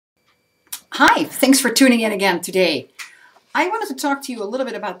Hi, thanks for tuning in again today. I wanted to talk to you a little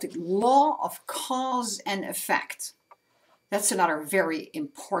bit about the law of cause and effect. That's another very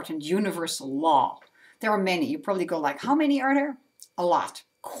important universal law. There are many. You probably go like, how many are there? A lot,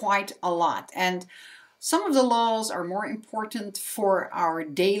 quite a lot. And some of the laws are more important for our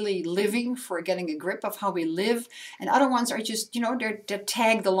daily living, for getting a grip of how we live, and other ones are just, they're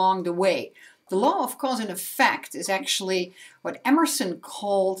tagged along the way. The law of cause and effect is actually what Emerson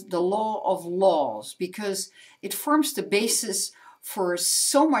called the law of laws, because it forms the basis for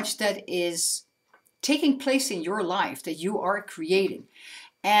so much that is taking place in your life that you are creating.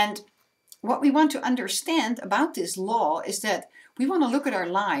 And what we want to understand about this law is that we want to look at our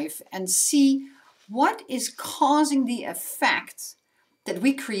life and see what is causing the effect that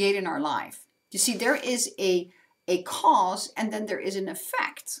we create in our life. You see, there is a cause and then there is an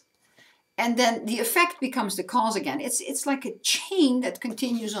effect. And then the effect becomes the cause again. It's like a chain that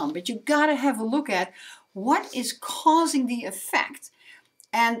continues on. But you got to have a look at what is causing the effect.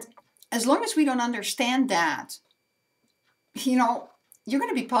 And as long as we don't understand that, you're going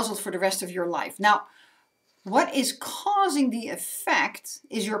to be puzzled for the rest of your life. Now, what is causing the effect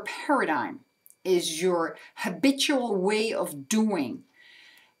is your paradigm, is your habitual way of doing.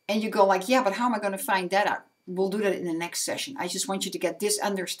 And you go like, yeah, but how am I going to find that out? We'll do that in the next session. I just want you to get this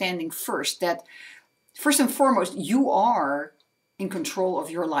understanding first, that first and foremost, you are in control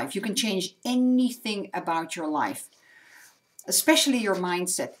of your life. You can change anything about your life, especially your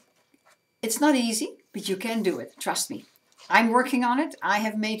mindset. It's not easy, but you can do it. Trust me. I'm working on it. I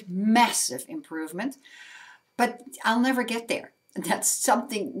have made massive improvement, but I'll never get there. And that's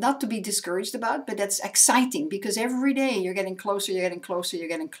something not to be discouraged about, but that's exciting because every day you're getting closer, you're getting closer, you're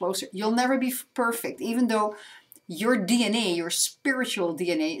getting closer. You'll never be perfect, even though your DNA, your spiritual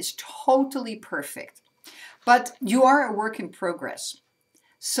DNA is totally perfect. But you are a work in progress.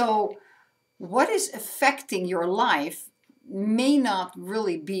 So what is affecting your life may not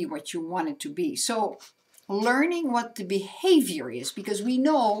really be what you want it to be. So learning what the behavior is, because we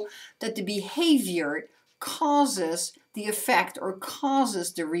know that the behavior causes the effect or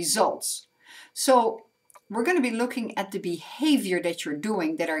causes the results. So we're going to be looking at the behavior that you're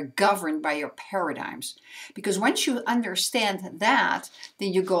doing that are governed by your paradigms. Because once you understand that,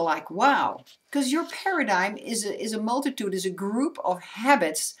 then you go like, wow, because your paradigm is a multitude, is a group of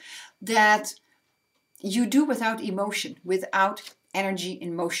habits that you do without emotion, without energy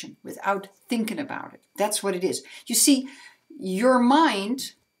in motion, without thinking about it. That's what it is. You see, your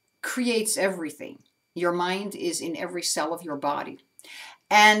mind creates everything. Your mind is in every cell of your body.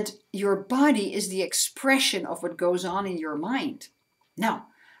 And your body is the expression of what goes on in your mind. Now,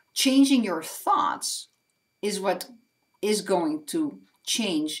 changing your thoughts is what is going to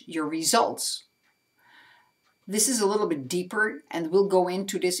change your results. This is a little bit deeper, and we'll go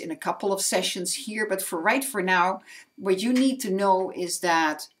into this in a couple of sessions here. But for now, what you need to know is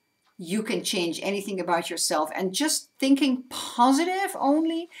that you can change anything about yourself, and just thinking positive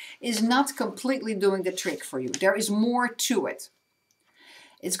only is not completely doing the trick for you. There is more to it.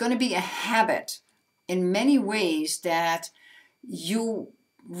 It's going to be a habit in many ways that you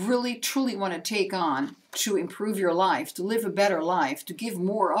really truly want to take on to improve your life, to live a better life, to give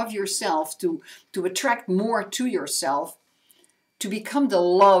more of yourself, to attract more to yourself, to become the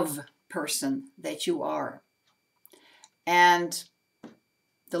love person that you are. And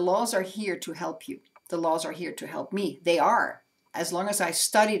the laws are here to help you. The laws are here to help me. They are. As long as I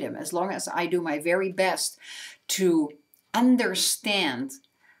study them, as long as I do my very best to understand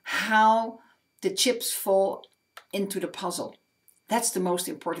how the chips fall into the puzzle. That's the most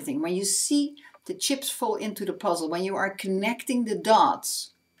important thing. When you see the chips fall into the puzzle, when you are connecting the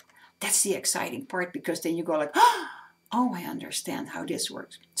dots, that's the exciting part, because then you go like, oh, I understand how this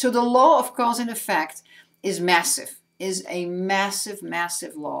works. So the law of cause and effect is massive. Is a massive,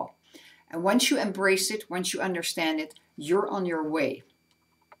 massive law. And once you embrace it, once you understand it, you're on your way.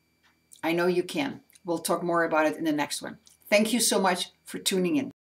 I know you can. We'll talk more about it in the next one. Thank you so much for tuning in.